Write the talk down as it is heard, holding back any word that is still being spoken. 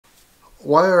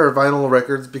Why are vinyl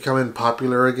records becoming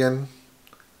popular again?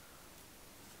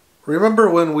 Remember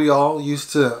when we all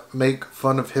used to make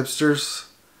fun of hipsters?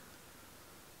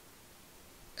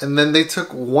 And then they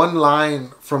took one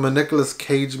line from a Nicolas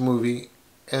Cage movie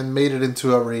and made it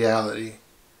into a reality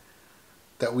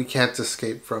that we can't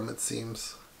escape from, it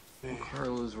seems. Well,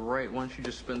 Carla's right. Why don't you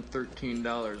just spend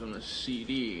 $13 on a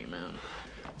CD, man?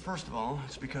 First of all,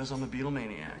 it's because I'm a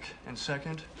Beatlemaniac. And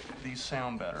second, these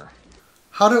sound better.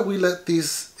 How did we let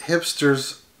these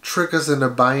hipsters trick us into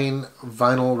buying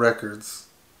vinyl records?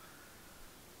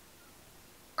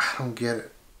 I don't get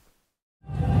it.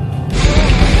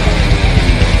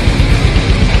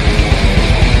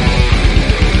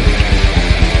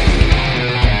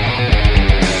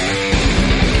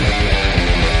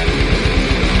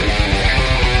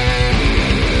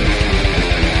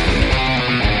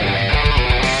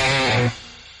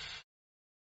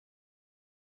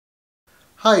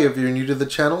 Hi, if you're new to the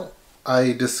channel,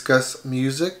 I discuss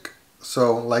music,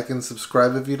 so like and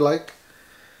subscribe if you'd like.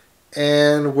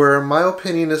 And where my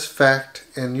opinion is fact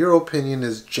and your opinion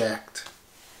is jacked.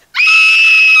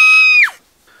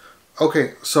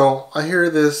 Okay, so I hear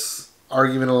this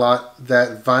argument a lot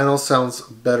that vinyl sounds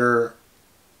better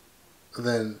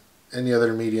than any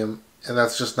other medium, and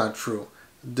that's just not true.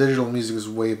 Digital music is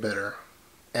way better,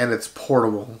 and it's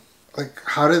portable. Like,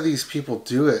 how do these people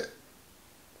do it?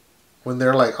 When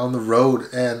they're like on the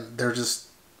road and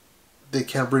they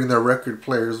can't bring their record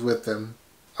players with them.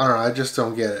 I don't know, I just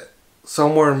don't get it.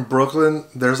 Somewhere in Brooklyn,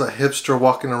 there's a hipster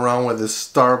walking around with his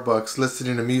Starbucks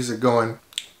listening to music going,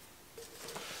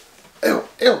 ew,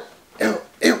 ew, ew,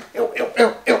 ew, ew, ew,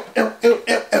 ew, ew, ew, ew,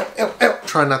 ew, ew, ew.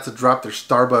 Trying not to drop their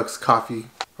Starbucks coffee.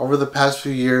 Over the past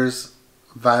few years,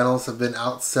 vinyls have been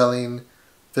outselling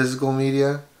physical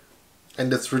media,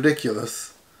 and it's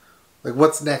ridiculous. Like,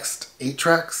 what's next? 8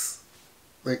 tracks?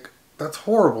 Like, that's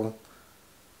horrible.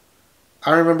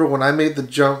 I remember when I made the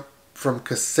jump from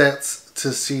cassettes to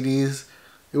CDs,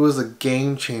 it was a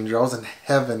game changer. I was in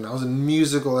heaven. I was in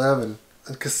musical heaven.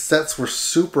 And cassettes were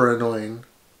super annoying.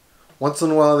 Once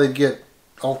in a while they'd get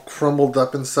all crumbled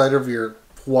up inside of your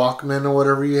Walkman or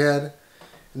whatever you had.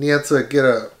 And you had to get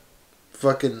a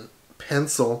fucking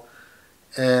pencil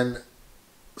and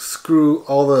screw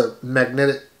all the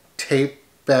magnetic tape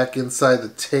back inside the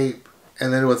tape.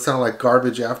 And then it would sound like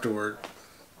garbage afterward.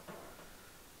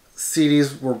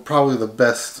 CDs were probably the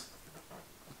best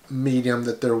medium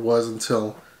that there was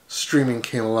until streaming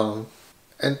came along.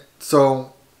 And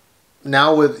so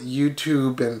now with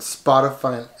YouTube and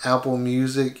Spotify and Apple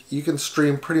Music, you can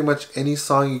stream pretty much any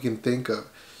song you can think of.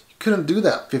 You couldn't do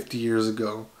that 50 years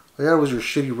ago. All you had was your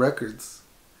shitty records.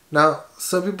 Now,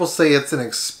 some people say it's an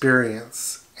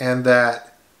experience and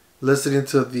that listening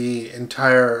to the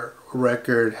entire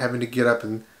record, having to get up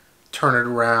and turn it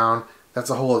around, that's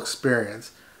a whole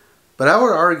experience. But I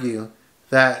would argue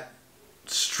that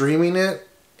streaming it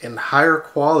in higher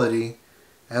quality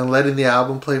and letting the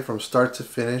album play from start to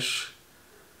finish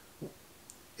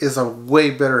is a way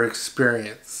better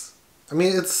experience. I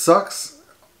mean, it sucks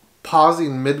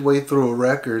pausing midway through a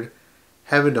record,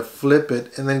 having to flip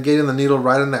it, and then getting the needle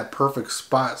right in that perfect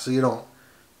spot so you don't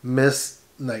miss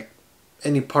like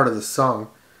any part of the song.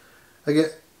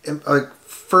 Like,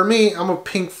 for me, I'm a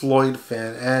Pink Floyd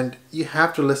fan, and you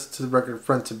have to listen to the record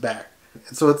front to back.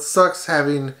 And so it sucks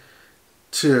having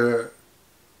to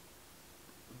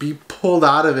be pulled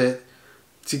out of it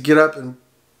to get up and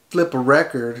flip a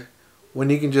record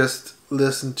when you can just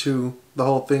listen to the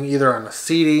whole thing either on a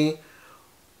CD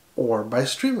or by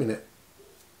streaming it.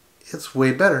 It's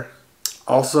way better.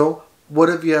 Also, what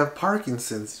if you have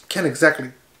Parkinson's? You can't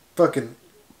exactly fucking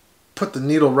put the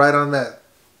needle right on that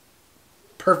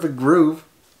perfect groove.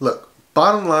 Look,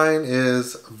 bottom line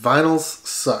is vinyls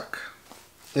suck.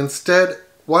 Instead,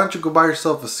 why don't you go buy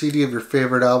yourself a CD of your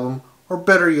favorite album, or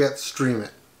better yet, stream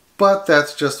it. But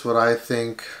that's just what I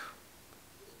think.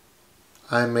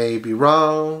 I may be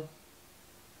wrong.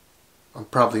 I'm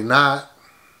probably not.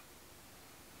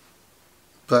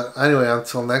 But anyway,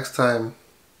 until next time,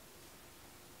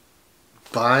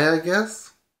 bye, I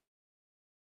guess?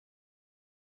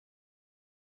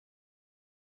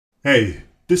 Hey,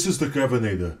 this is the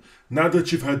Governator. Now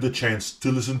that you've had the chance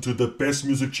to listen to the best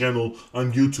music channel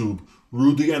on YouTube,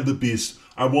 Rudy and the Beast,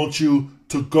 I want you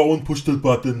to go and push the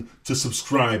button to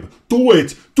subscribe. Do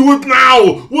it! Do it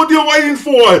now! What are you waiting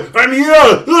for? I'm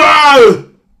here! Ah!